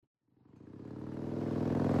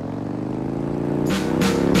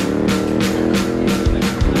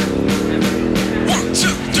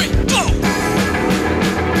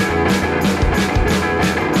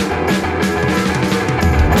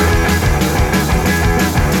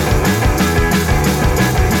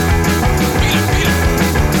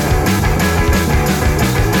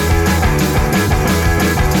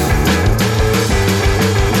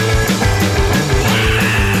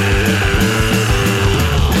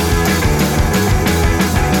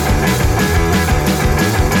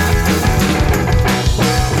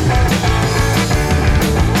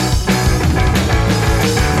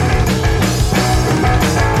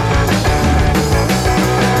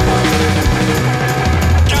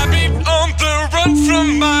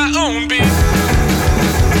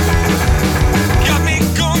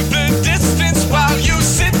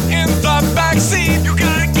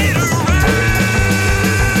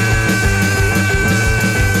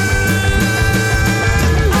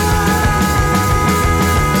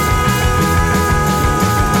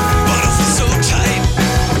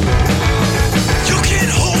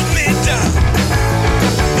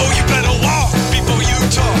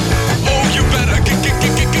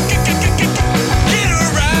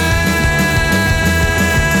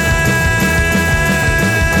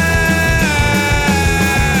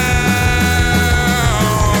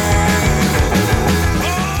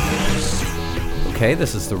Okay,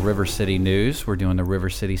 this is the River City News. We're doing the River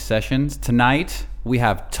City Sessions. Tonight, we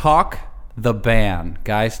have Talk the Band.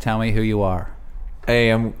 Guys, tell me who you are.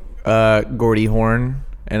 Hey, I'm Gordy Horn,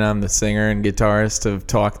 and I'm the singer and guitarist of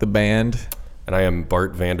Talk the Band. And I am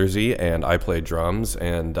Bart Vanderzee, and I play drums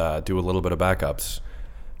and do a little bit of backups.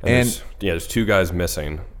 And there's two guys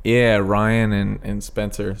missing. Yeah, Ryan and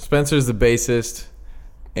Spencer. Spencer's the bassist,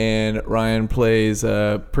 and Ryan plays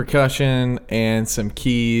percussion and some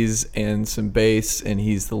keys and some bass, and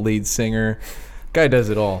he's the lead singer. Guy does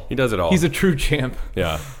it all. He does it all. He's a true champ.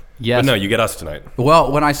 Yeah. Yes. But no, you get us tonight.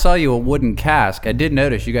 Well, when I saw you a wooden cask, I did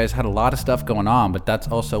notice you guys had a lot of stuff going on, but that's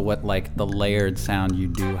also what, like, the layered sound you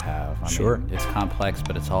do have. I mean, it's complex,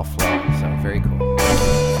 but it's all flowing, so very cool.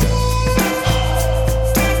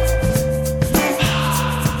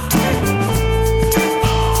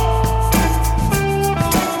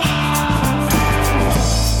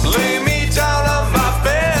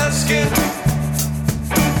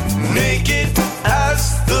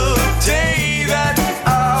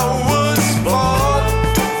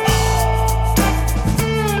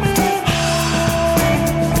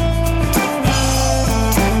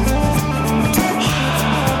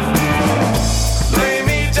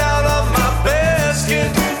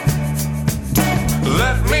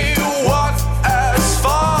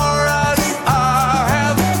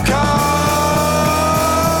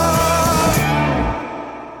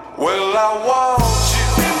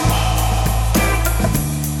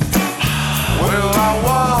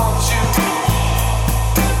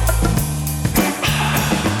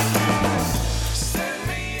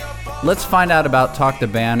 Let's find out about Talk the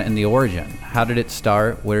Band and the origin. How did it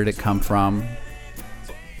start? Where did it come from?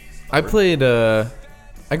 I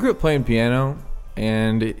grew up playing piano,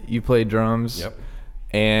 and you played drums. Yep.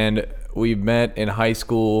 And we met in high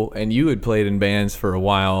school, and you had played in bands for a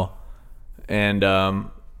while. And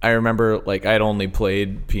I remember, like, I'd only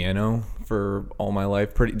played piano for all my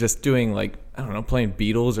life, just doing, like, I don't know, playing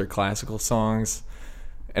Beatles or classical songs.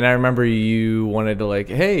 And I remember you wanted to, like,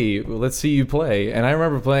 hey, let's see you play. And I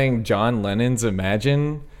remember playing John Lennon's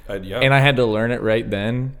Imagine, and I had to learn it right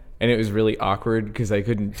then. And it was really awkward because I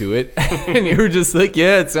couldn't do it. And you were just like,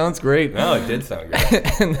 yeah, it sounds great. No, it did sound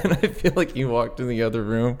great. And then I feel like you walked in the other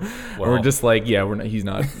room. And we're just like, yeah, he's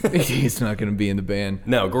not going to be in the band.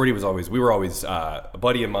 No, Gordy we were always, a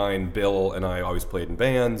buddy of mine, Bill, and I always played in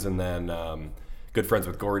bands. And then good friends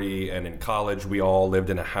with Gordy. And in college, we all lived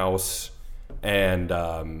in a house. And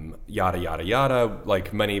yada, yada, yada,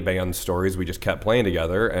 like many band stories, we just kept playing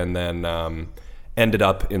together, and then ended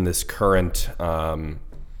up in this current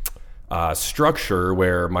structure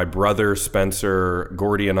where my brother Spencer,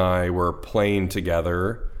 Gordy, and I were playing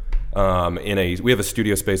together we have a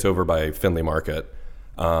studio space over by Findlay Market.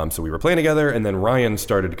 So we were playing together, and then Ryan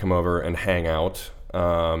started to come over and hang out.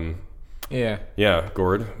 Yeah,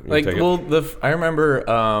 Gord. I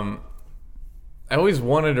remember I always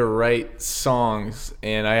wanted to write songs,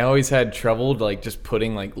 and I always had trouble like just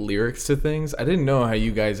putting like lyrics to things. I didn't know how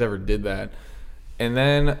you guys ever did that. And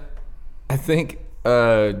then I think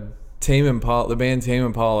Tame Impala, the band Tame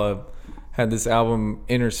Impala, had this album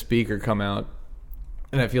Inner Speaker come out,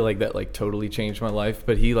 and I feel like that like totally changed my life.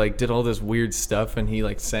 But he like did all this weird stuff, and he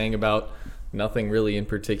like sang about nothing really in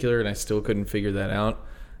particular, and I still couldn't figure that out.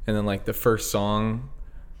 And then like the first song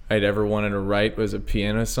I'd ever wanted to write was a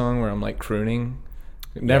piano song where I'm like crooning.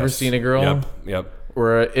 Never Seen a Girl. Yep.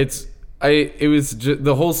 Where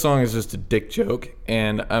the whole song is just a dick joke,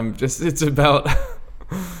 and it's about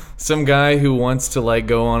some guy who wants to like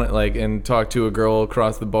go on it like and talk to a girl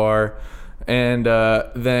across the bar, and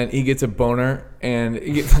then he gets a boner, and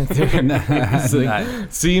he gets it's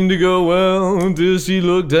like, seemed to go well until she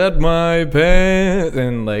looked at my pants,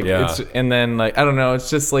 and like and then like I don't know, it's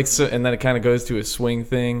just like so, and then it kind of goes to a swing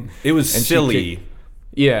thing. It was silly.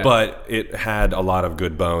 Yeah. But it had a lot of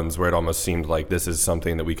good bones where it almost seemed like this is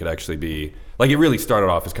something that we could actually be... Like, it really started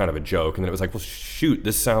off as kind of a joke, and then it was like, well, shoot,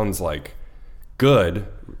 this sounds like good,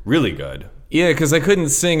 really good. Yeah, because I couldn't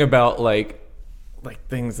sing about, like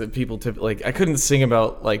things that people like, I couldn't sing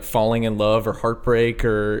about, like, falling in love or heartbreak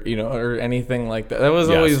or, you know, or anything like that. That was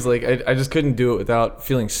always, like, I just couldn't do it without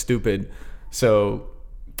feeling stupid. So,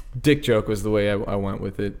 dick joke was the way I went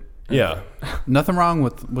with it. Yeah. Nothing wrong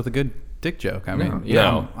with a good dick joke. I mean,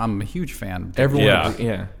 I'm a huge fan.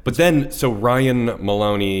 Everyone, But then, so Ryan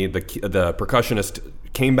Maloney, the percussionist,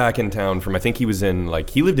 came back in town from, I think he was in,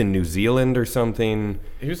 like, he lived in New Zealand or something.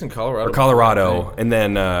 He was in Colorado. Or Colorado, and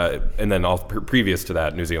then all previous to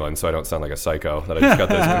that, New Zealand, so I don't sound like a psycho that I just got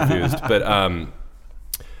those confused. But,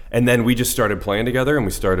 and then we just started playing together, and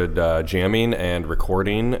we started jamming and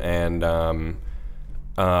recording, and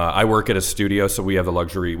I work at a studio, so we had the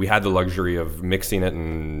luxury of mixing it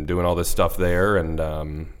and doing all this stuff there. And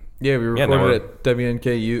we recorded at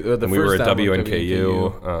WNKU. We were at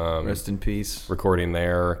WNKU. Rest in peace. Recording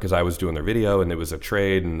there because I was doing their video, and it was a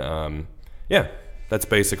trade. And that's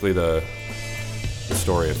basically the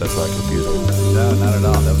story, if that's not confusing. No, not at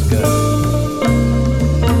all. That was good.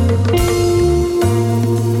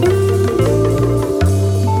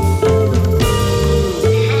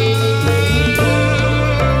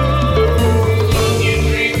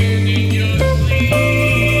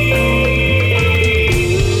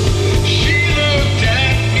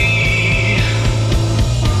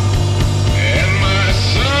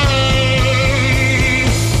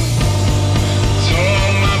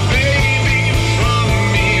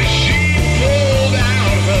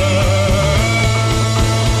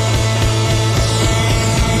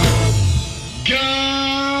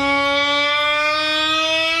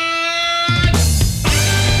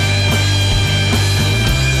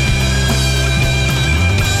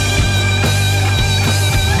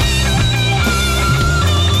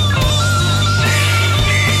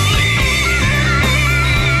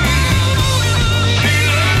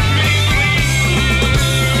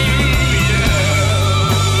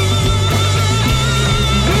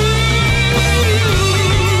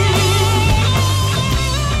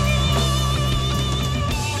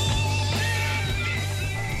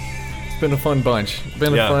 Been a fun bunch.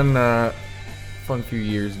 Been a fun few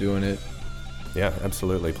years doing it. Yeah,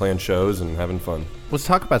 absolutely. Playing shows and having fun. Let's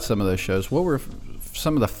talk about some of those shows. What were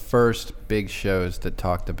some of the first big shows that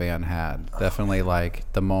Talk the Band had? Definitely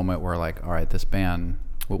like the moment where like, all right, this band,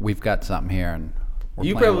 we've got something here, and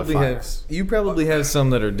we're playing with fire. You probably have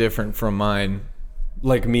some that are different from mine.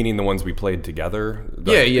 Like, meaning the ones we played together?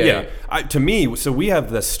 Yeah. To me, so we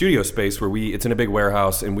have the studio space where it's in a big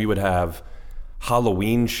warehouse, and we would have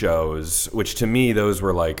Halloween shows, which to me, those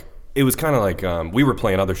were like, it was kind of like, we were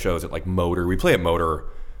playing other shows at like Motor. We play at Motor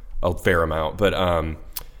a fair amount, but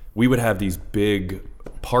we would have these big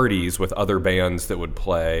parties with other bands that would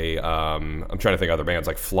play. I'm trying to think of other bands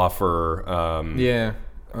like Fluffer.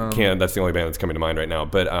 That's the only band that's coming to mind right now.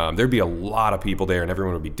 But there'd be a lot of people there, and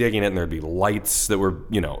everyone would be digging it, and there'd be lights that were,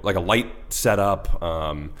 like a light setup.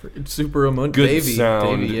 Super Good Davey,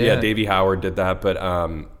 sound. Davey Howard did that. But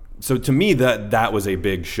so to me, that was a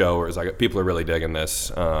big show where it's like, people are really digging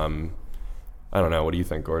this. I don't know. What do you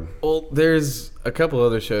think, Gord? Well, there's a couple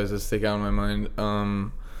other shows that stick out in my mind.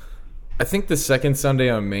 I think the second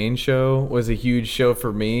Sunday on Main show was a huge show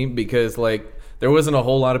for me because, like, there wasn't a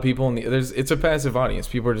whole lot of people it's a passive audience.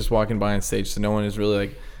 People are just walking by on stage, so no one is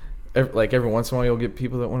really every once in a while you'll get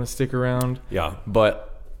people that want to stick around. Yeah.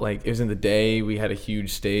 But like, it was in the day, we had a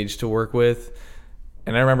huge stage to work with,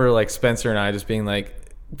 and I remember like Spencer and I just being like,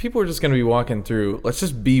 people are just going to be walking through. Let's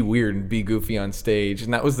just be weird and be goofy on stage.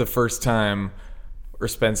 And that was the first time where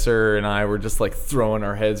Spencer and I were just like throwing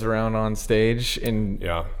our heads around on stage. And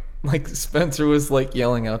like Spencer was like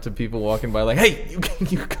yelling out to people walking by, like, "Hey,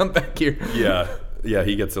 you come back here." Yeah,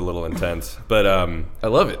 he gets a little intense, but I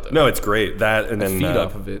love it though. No, it's great. That, and then feed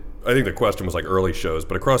off of it. I think the question was like early shows,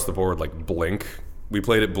 but across the board, like Blink. We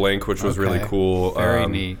played at Blink, which was really cool. Very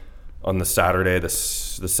neat. On the Saturday, the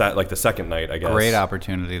second night, I guess. Great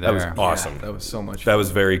opportunity there. That was awesome. Yeah, that was so much fun. That was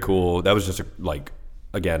very cool. That was just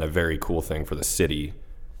a very cool thing for the city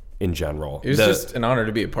in general. It was just an honor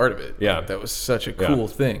to be a part of it. Yeah. That was such a cool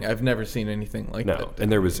thing. I've never seen anything like that.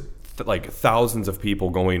 And there was thousands of people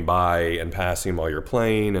going by and passing while you're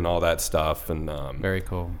playing and all that stuff. And very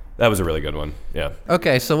cool. That was a really good one. Yeah.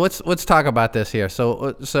 Okay, so let's talk about this here.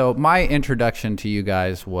 So my introduction to you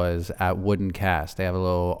guys was at Wooden Cast. They have a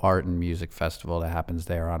little art and music festival that happens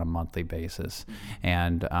there on a monthly basis,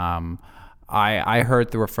 and I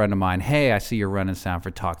heard through a friend of mine, "Hey, I see you're running sound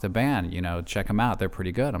for Talk the Band. Check them out. They're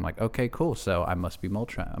pretty good." I'm like, "Okay, cool." So I must be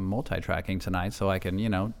multi-tracking tonight, so I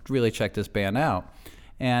can really check this band out.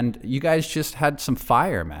 And you guys just had some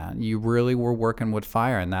fire, man. You really were working with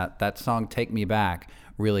fire, and that song "Take Me Back"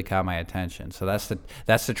 really caught my attention. So that's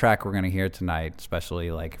the track we're gonna hear tonight.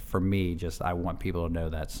 Especially like for me, just I want people to know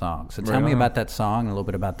that song. So tell me about that song and a little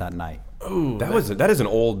bit about that night. Oh, that is an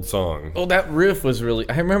old song. Oh, that riff was really.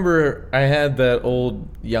 I remember I had that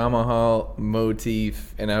old Yamaha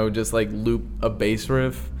motif, and I would just like loop a bass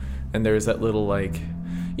riff, and there's that little like,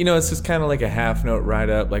 it's just kind of like a half note right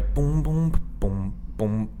up, like boom boom boom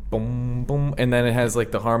boom boom boom, and then it has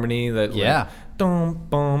like the harmony that like, boom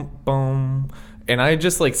boom boom. And I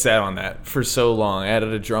just like sat on that for so long. I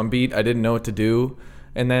added a drum beat. I didn't know what to do.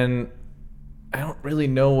 And then I don't really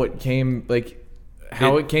know what came, like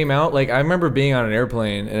how it came out. Like I remember being on an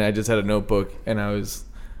airplane and I just had a notebook and I was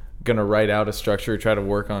going to write out a structure, try to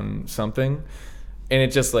work on something. and it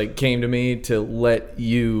just like came to me to let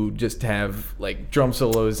you just have like drum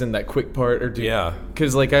solos in that quick part, or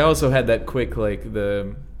because like I also had that quick like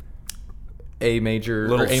the A major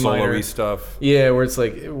little or A solo-y minor stuff. Yeah, where it's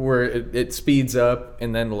like where it speeds up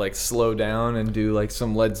and then like slow down and do like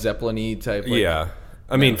some Led Zeppelin-y type. Like, yeah,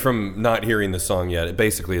 I mean, from not hearing the song yet,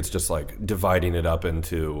 it's just like dividing it up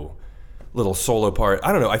into little solo part.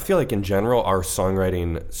 I don't know. I feel like in general, our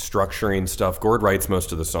songwriting, structuring stuff, Gord writes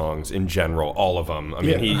most of the songs in general, all of them. I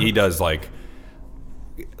mean, he does like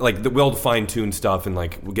we'll fine tune stuff and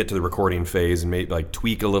like we'll get to the recording phase and maybe like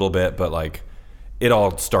tweak a little bit, but like it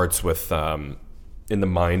all starts with in the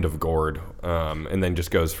mind of Gord, and then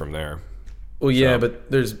just goes from there. Well, yeah, but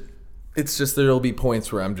it's just there'll be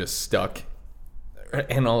points where I'm just stuck.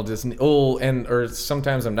 And I'll just or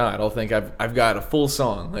sometimes I'm not. I'll think I've got a full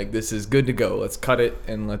song. Like this is good to go. Let's cut it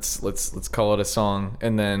and let's call it a song.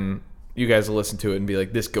 And then you guys will listen to it and be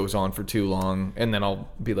like, this goes on for too long. And then I'll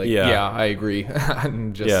be like, yeah I agree.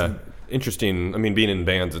 And just interesting. I mean, being in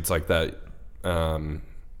bands, it's like that.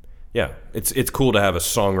 It's cool to have a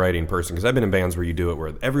songwriting person, because I've been in bands where you do it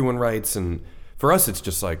where everyone writes, and for us, it's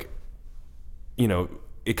just like,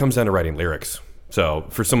 it comes down to writing lyrics. So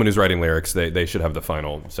for someone who's writing lyrics, they should have the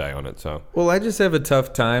final say on it. So I just have a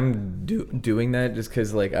tough time doing that, just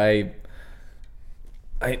because like I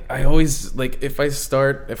always like if I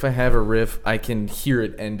have a riff, I can hear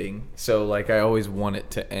it ending. So like I always want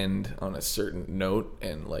it to end on a certain note,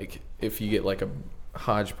 and like if you get like a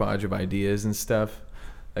hodgepodge of ideas and stuff,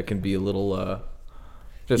 that can be a little a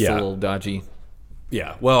little dodgy.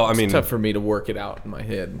 Yeah, well, I mean, it's tough for me to work it out in my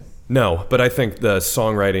head. No, but I think the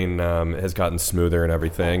songwriting has gotten smoother and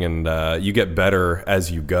everything, and you get better as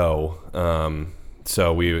you go.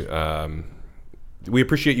 So we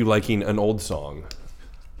appreciate you liking an old song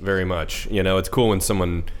very much. It's cool when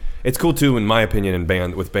someone. It's cool too, in my opinion,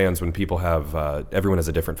 with bands when people have everyone has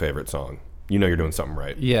a different favorite song. You're doing something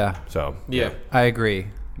right. Yeah. So yeah, I agree.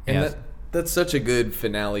 And that's such a good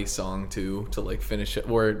finale song too, to like finish it,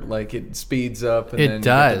 where like it speeds up. And it then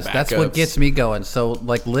does. You get the That's what gets me going. So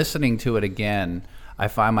like listening to it again, I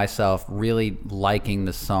find myself really liking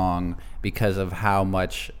the song because of how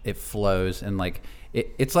much it flows, and like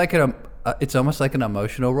it's like it's almost like an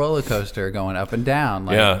emotional roller coaster going up and down.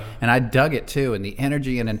 Like, yeah. And I dug it too, and the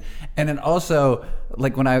energy, and then also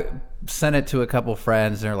like when I sent it to a couple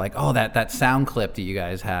friends, they're like, "Oh, that sound clip that you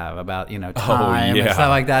guys have about time and stuff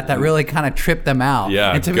like that really kind of tripped them out."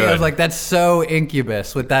 Yeah, and to me, I was like, "That's so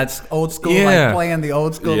Incubus with that old school like playing the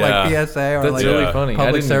old school like PSA or that's like really funny.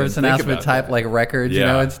 public service announcement type like records,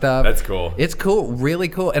 and stuff." That's cool. It's cool, really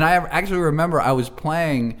cool. And I actually remember I was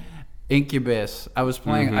playing Incubus. I was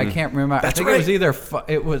playing. I can't remember. I think it was either.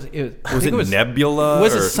 Was it Nebula?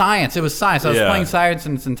 Was it Science? It was Science. I was playing Science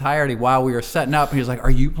in its entirety while we were setting up. He was like, "Are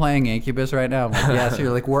you playing Incubus right now?" I'm like, "Yes."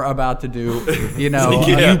 You're like, "We're about to do." You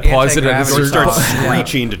pause it and start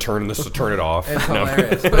screeching to turn it off. It's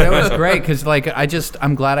hilarious, but it was great because like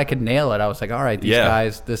I'm glad I could nail it. I was like, "All right, these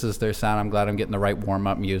guys, this is their sound." I'm glad I'm getting the right warm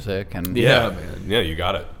up music, and man, you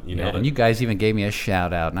got it. You nailed it. And you guys even gave me a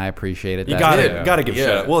shout out, and I appreciate it. You got to give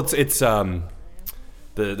shout out. Well, it's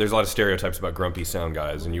there's a lot of stereotypes about grumpy sound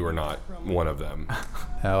guys, and you are not one of them.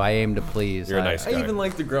 Oh, I aim to please. You're a nice guy. I even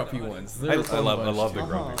like the grumpy ones. I love the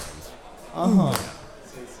grumpy ones.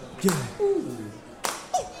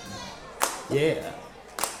 Yeah.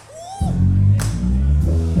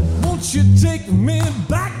 Won't you take me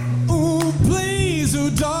back, ooh, please, ooh,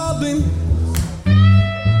 darling.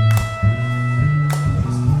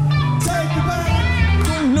 Take me back.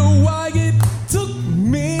 Don't know why it took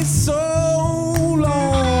me so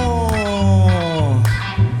long.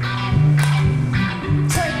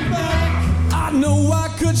 Take me back. I know I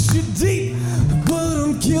cut you deep, but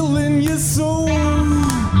I'm killing your soul.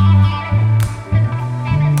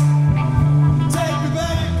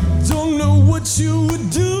 What you would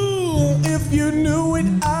do if you knew it,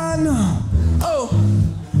 I know. Oh,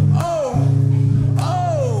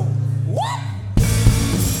 what?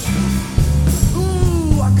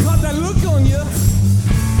 Ooh, I caught that look on you.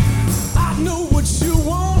 I know what you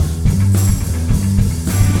want.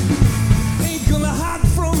 Ain't gonna hide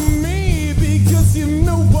from me because you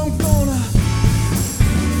know I'm gonna.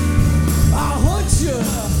 I'll hunt you.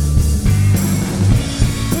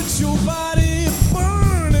 Put your body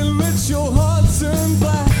burn and let your heart turn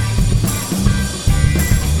black.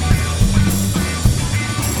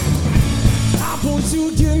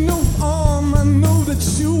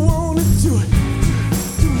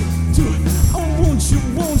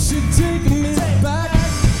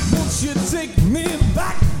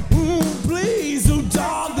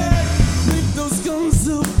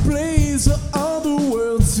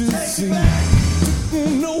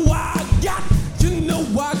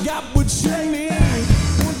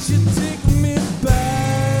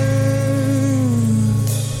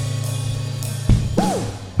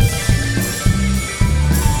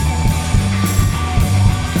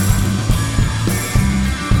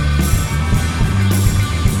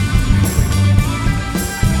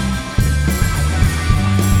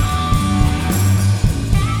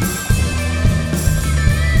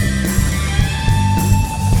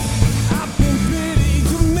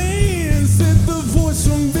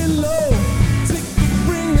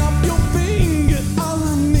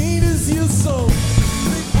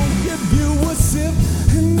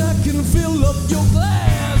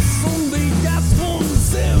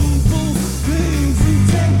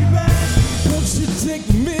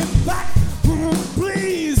 back.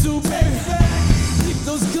 Please, oh baby, keep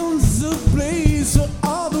those guns ablaze for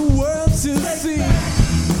all the world to see.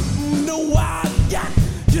 You know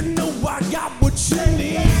I got what you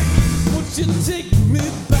need. Won't you take me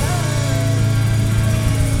back?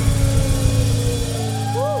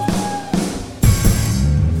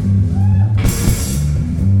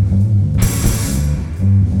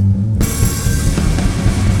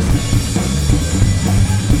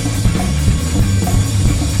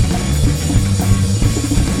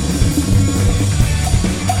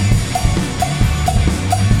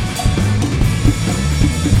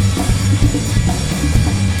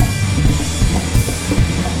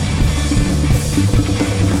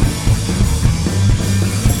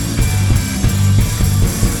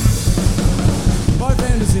 Bar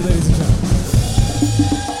Fantasy, ladies and gentlemen.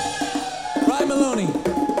 Ryan Maloney.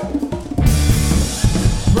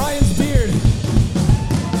 Ryan's beard.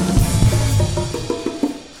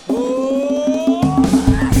 Oh.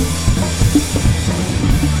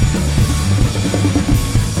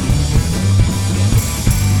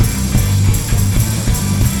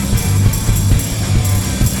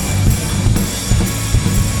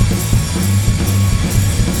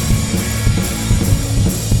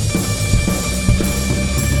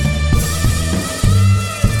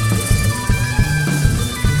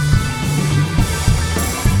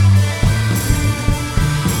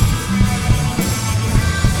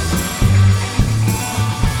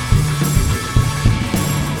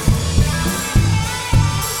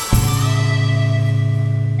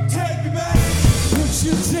 Take me back. Won't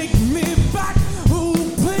you take me back? Oh,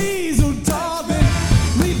 please, oh, darling.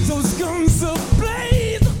 Leave those guns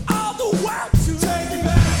ablaze. All the world to take me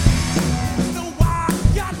back.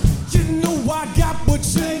 You know I got what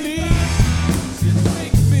you need. You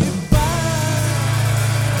take me back.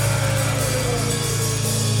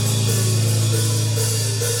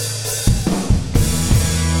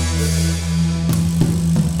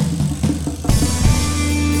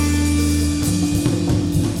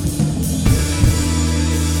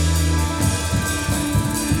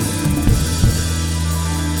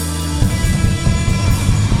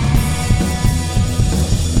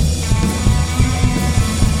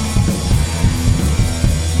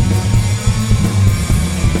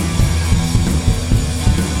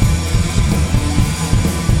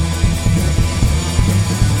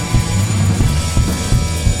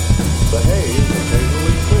 The haze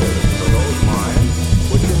occasionally clears for those minds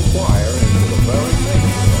which inquire into the very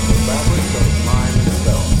nature of the fabric of time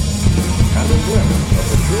itself, and a glimpse of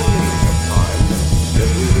the true meaning of time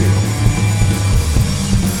is revealed.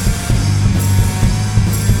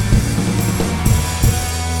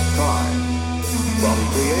 Time, from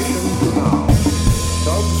creation to now,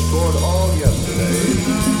 tugs toward all yesterdays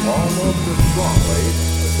almost as strongly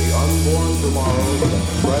as the unborn tomorrows that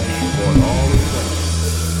stretch toward all eternity.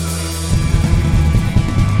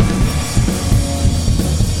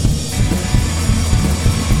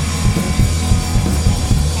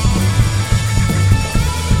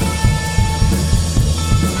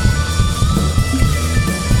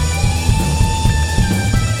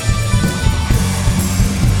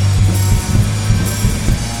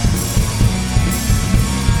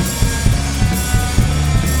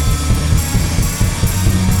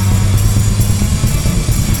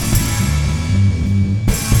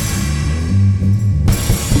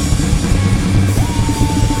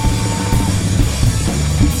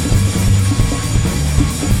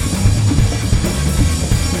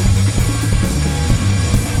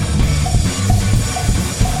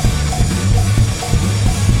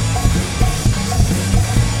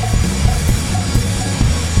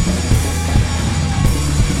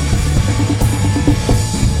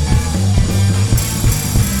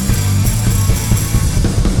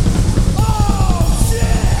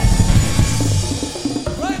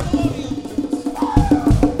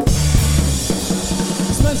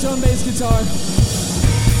 On bass guitar,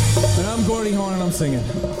 and I'm Gordy Horn and I'm singing.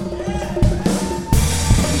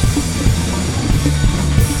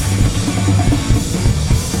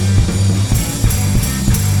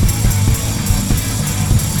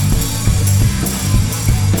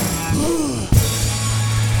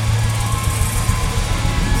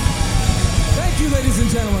 Thank you, ladies and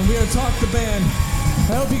gentlemen. We are Talk the Band.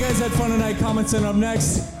 I hope you guys had fun tonight. Comments in up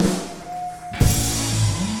next.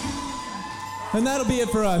 And that'll be it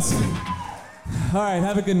for us. All right,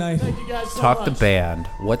 have a good night. Thank you guys so Talk much. the band.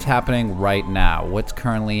 What's happening right now? What's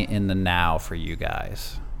currently in the now for you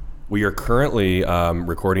guys? We are currently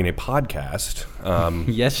recording a podcast.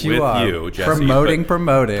 Yes, you with are. You, Jesse,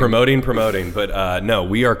 promoting. But no,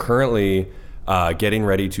 we are currently getting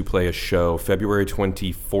ready to play a show February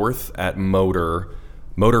 24th at Motor.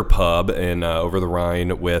 Motor Pub in over the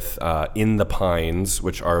Rhine with In the Pines,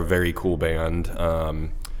 which are a very cool band.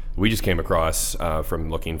 We just came across from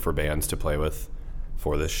looking for bands to play with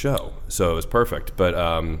for this show, so it was perfect. But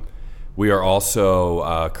we are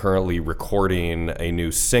also currently recording a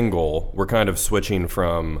new single. We're kind of switching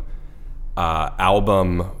from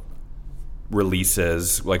album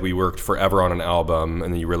releases, like we worked forever on an album,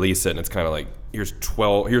 and then you release it, and it's kind of like here's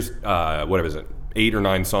 8 or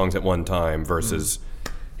 9 songs at one time versus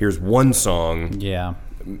here's one song. Yeah.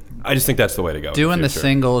 I just think that's the way to go. Doing the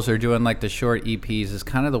singles or doing like the short EPs is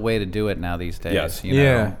kind of the way to do it now these days. Yes. You know?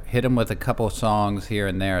 Yeah. Hit them with a couple songs here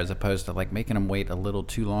and there as opposed to like making them wait a little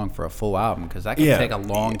too long for a full album, because that can Yeah. take a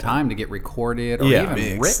long time to get recorded or Yeah.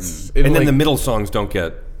 even written. And then the middle songs don't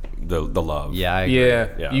get the love. Yeah, I agree.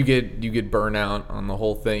 Yeah, you get burnout on the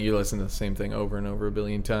whole thing. You listen to the same thing over and over a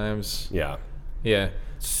billion times. Yeah. Yeah.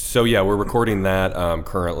 So yeah, we're recording that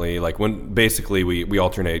currently. Like when basically we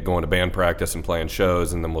alternate going to band practice and playing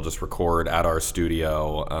shows, and then we'll just record at our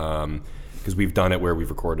studio because we've done it where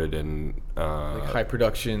we've recorded in Like high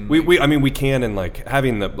production. we can, and like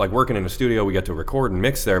having the like working in a studio, we get to record and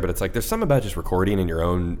mix there. But it's like there's something about just recording in your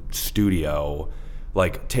own studio.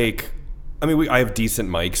 Like I have decent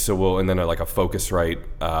mics, so and then like a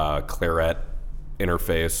Focusrite Claret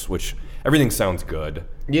interface, which everything sounds good.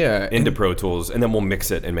 Yeah. Into Pro Tools, and then we'll mix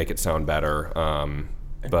it and make it sound better.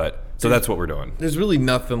 But so that's what we're doing. There's really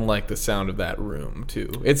nothing like the sound of that room, too.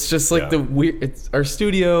 It's just like Yeah. the weird. Our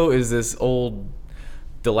studio is this old,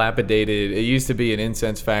 dilapidated. It used to be an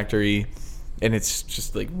incense factory, and it's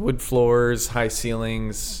just like wood floors, high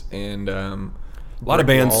ceilings, and A lot of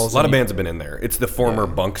bands have been in there. It's the former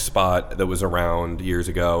Yeah. bunk spot that was around years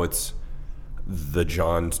ago. It's the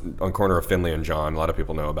John on corner of Finley and John. A lot of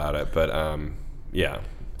people know about it, but yeah.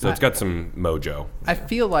 So it's got some mojo. I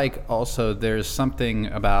feel like also there's something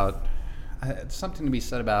about something to be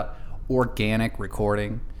said about organic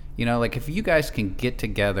recording. You know, like if you guys can get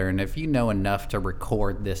together and if you know enough to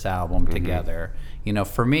record this album together, you know,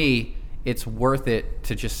 for me, it's worth it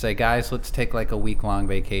to just say, guys, let's take like a week-long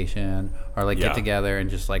vacation or like Yeah. get together and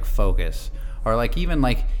just like focus. Or like even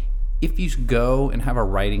like if you go and have a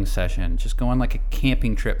writing session, just go on like a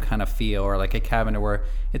camping trip kind of feel, or like a cabin where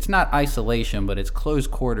it's not isolation, but it's close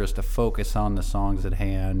quarters to focus on the songs at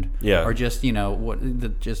hand. Yeah. Or just, you know,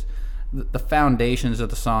 the foundations of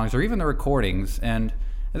the songs, or even the recordings. And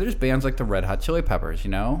there's bands like the Red Hot Chili Peppers, you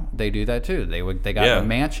know, they do that too. They got Yeah. a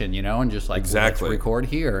mansion, you know, and just like Exactly. let's record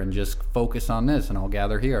here and just focus on this, and I'll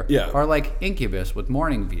gather here. Yeah. Or like Incubus with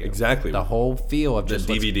Morning View. Exactly. The whole feel of just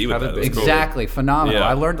let's DVD with that. was cool. Exactly, phenomenal. Yeah.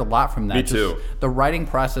 I learned a lot from that. Me Just too. The writing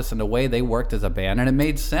process and the way they worked as a band, and it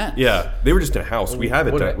made sense. Yeah, they were just in a house. We have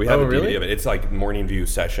it. We have oh, a DVD really? of it. It's like Morning View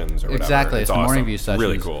sessions or whatever. Exactly, it's awesome. Morning View sessions.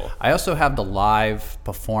 Really cool. I also have the live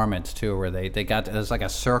performance too, where they got there's like a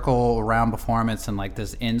circle around performance and like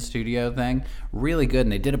this in studio thing. Really good,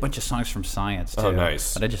 and they did a bunch of songs from Science too. Oh,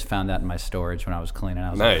 nice. But I just found that in my storage when I was cleaning.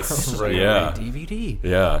 I was Nice. like, this is a Yeah. great DVD.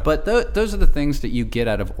 Yeah. But those are the things that you get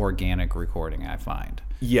out of organic recording, I find.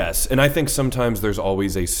 Yes, and I think sometimes there's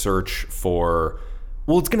always a search for,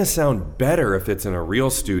 well, it's going to sound better if it's in a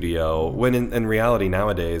real studio, when in reality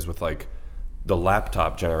nowadays with like the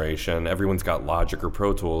laptop generation, everyone's got Logic or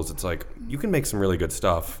Pro Tools. It's like you can make some really good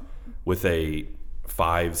stuff with a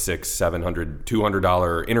 $500, $600, $700,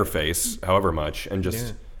 $200 interface, however much, and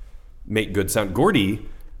just make good sound. Gordy,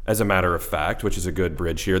 as a matter of fact, which is a good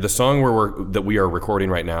bridge here, the song that we are recording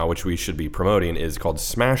right now, which we should be promoting, is called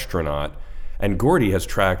Smashtronaut. And Gordy has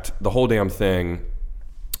tracked the whole damn thing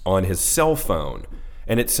on his cell phone,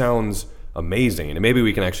 and it sounds amazing. And maybe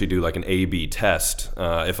we can actually do like an A/B test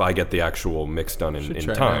if I get the actual mix done in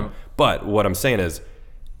try it time. out. But what I'm saying is,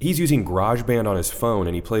 he's using GarageBand on his phone,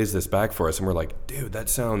 and he plays this back for us, and we're like, dude, that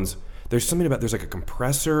sounds. There's something about there's like a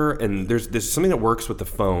compressor, and there's something that works with the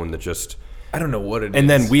phone that just. I don't know what it is. And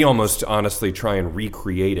then we almost honestly try and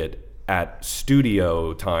recreate it at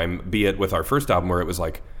studio time, be it with our first album where it was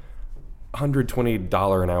like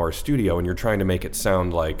 $120 an hour studio, and you're trying to make it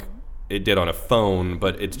sound like it did on a phone,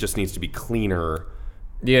 but it just needs to be cleaner.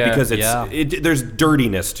 Yeah. Because Yeah. there's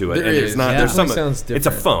dirtiness to it. There and is. it's not Yeah. there's some Definitely sounds it's a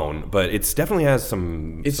different. phone, but it definitely has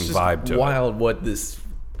some It's just vibe to it. wild what this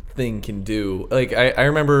thing can do. Like I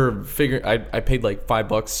remember figuring I paid like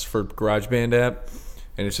 $5 for GarageBand app,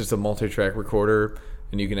 and it's just a multi-track recorder,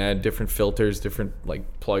 and you can add different filters, different like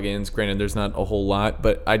plugins. Granted, there's not a whole lot,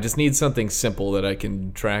 but I just need something simple that I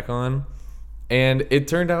can track on. And it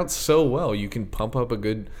turned out so well. You can pump up a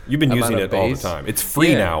good. You've been amount using of it all the bass. time. It's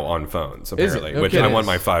free Yeah. now on phones, Is it? apparently, which Okay. I want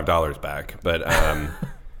my $5 back. But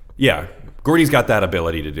yeah, Gordy's got that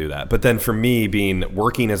ability to do that. But then for me,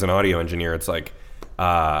 working as an audio engineer, it's like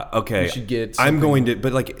okay, You should get I'm something- going to,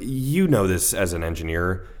 but like, you know this as an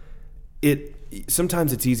engineer,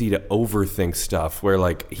 sometimes it's easy to overthink stuff where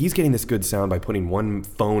like he's getting this good sound by putting one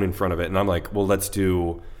phone in front of it, and I'm like, well, let's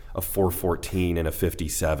do a 414 and a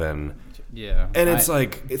 57. Yeah. And it's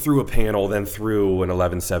like through a panel, then through an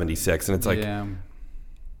 1176, and it's like, yeah.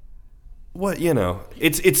 what, you know,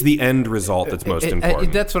 it's the end result that's most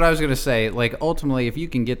important. That's what I was gonna say. Like ultimately, if you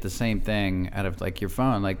can get the same thing out of like your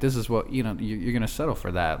phone, like this is what you're gonna settle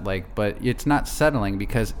for that. Like, but it's not settling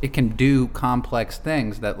because it can do complex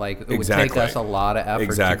things that like it would take Exactly. us a lot of effort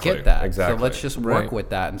Exactly. to get that. Exactly. So let's just work Right. with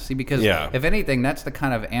that and see. Because Yeah. if anything, that's the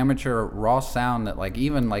kind of amateur raw sound that like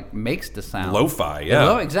even like makes the sound Lo-fi,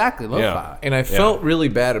 yeah. exactly lo-fi. Yeah. And I felt really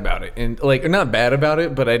bad about it. And like, not bad about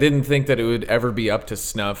it, but I didn't think that it would ever be up to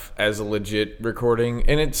snuff as a legit recording.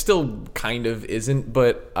 And it still kind of isn't,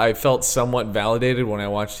 but I felt somewhat validated when I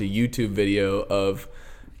watched a YouTube video of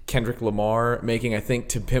Kendrick Lamar making, I think,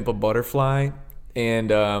 To Pimp a Butterfly. And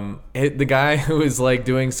the guy who is like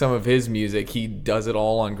doing some of his music, he does it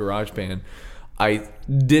all on GarageBand. I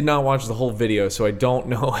did not watch the whole video, so I don't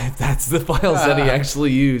know if that's the files that he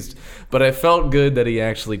actually used. But I felt good that he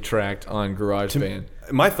actually tracked on GarageBand.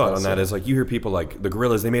 My thought on that is like, you hear people like the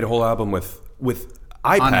Gorillaz, they made a whole album with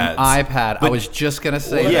iPads. On an iPad. I was just gonna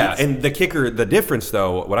say Yeah, that. and the difference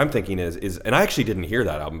though, what I'm thinking is, and I actually didn't hear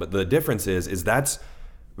that album, but the difference is that's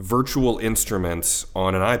virtual instruments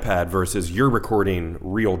on an iPad versus you're recording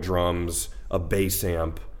real drums, a bass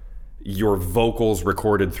amp, your vocals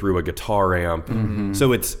recorded through a guitar amp. Mm-hmm.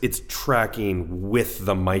 So it's tracking with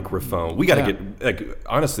the microphone. We got to get, like,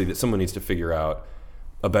 honestly, that someone needs to figure out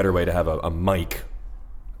a better way to have a mic,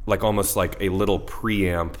 like almost like a little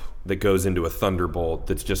preamp that goes into a Thunderbolt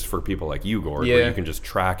that's just for people like you, Gord, where Yeah. you can just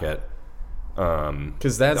track it.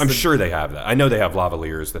 Because that's I'm sure they have that. I know they have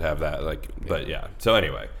lavaliers that have that. Like, but yeah. So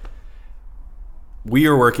anyway, we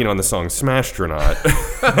are working on the song "Smashtronaut,"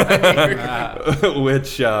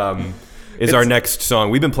 which is our next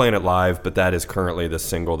song. We've been playing it live, but that is currently the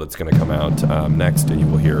single that's going to come out next, and you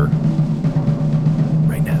will hear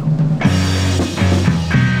right now.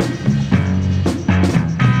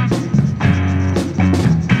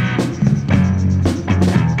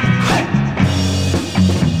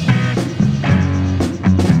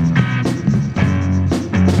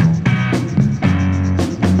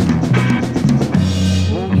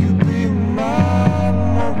 Won't you be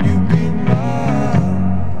mine? Won't you be mine?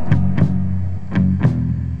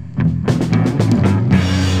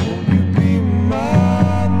 Won't you be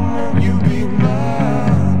mine? Won't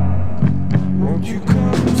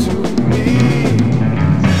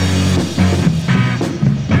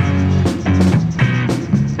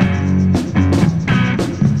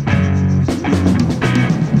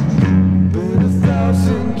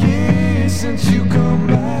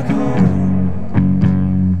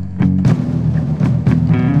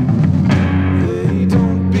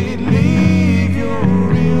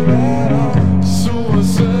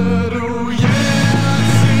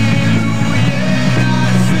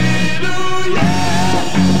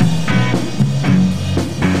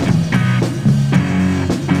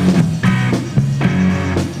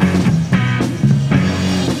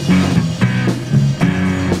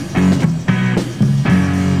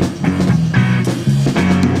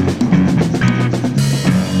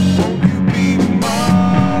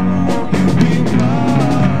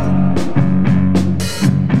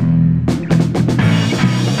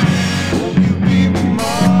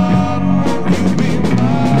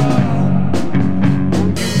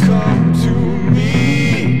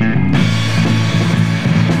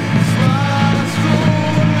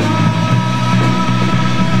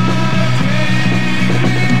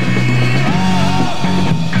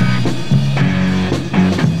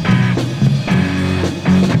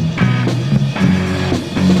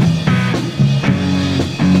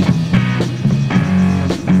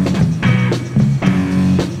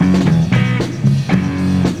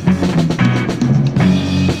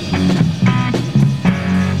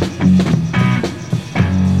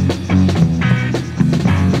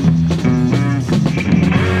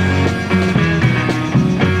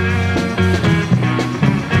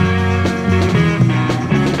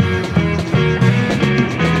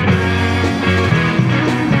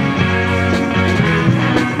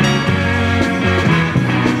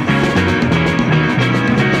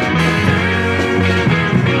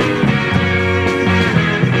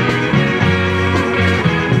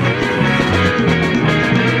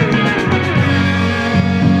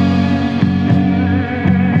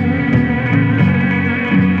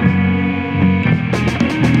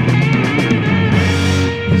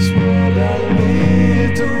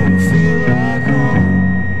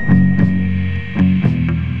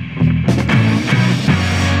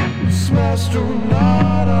astronaut.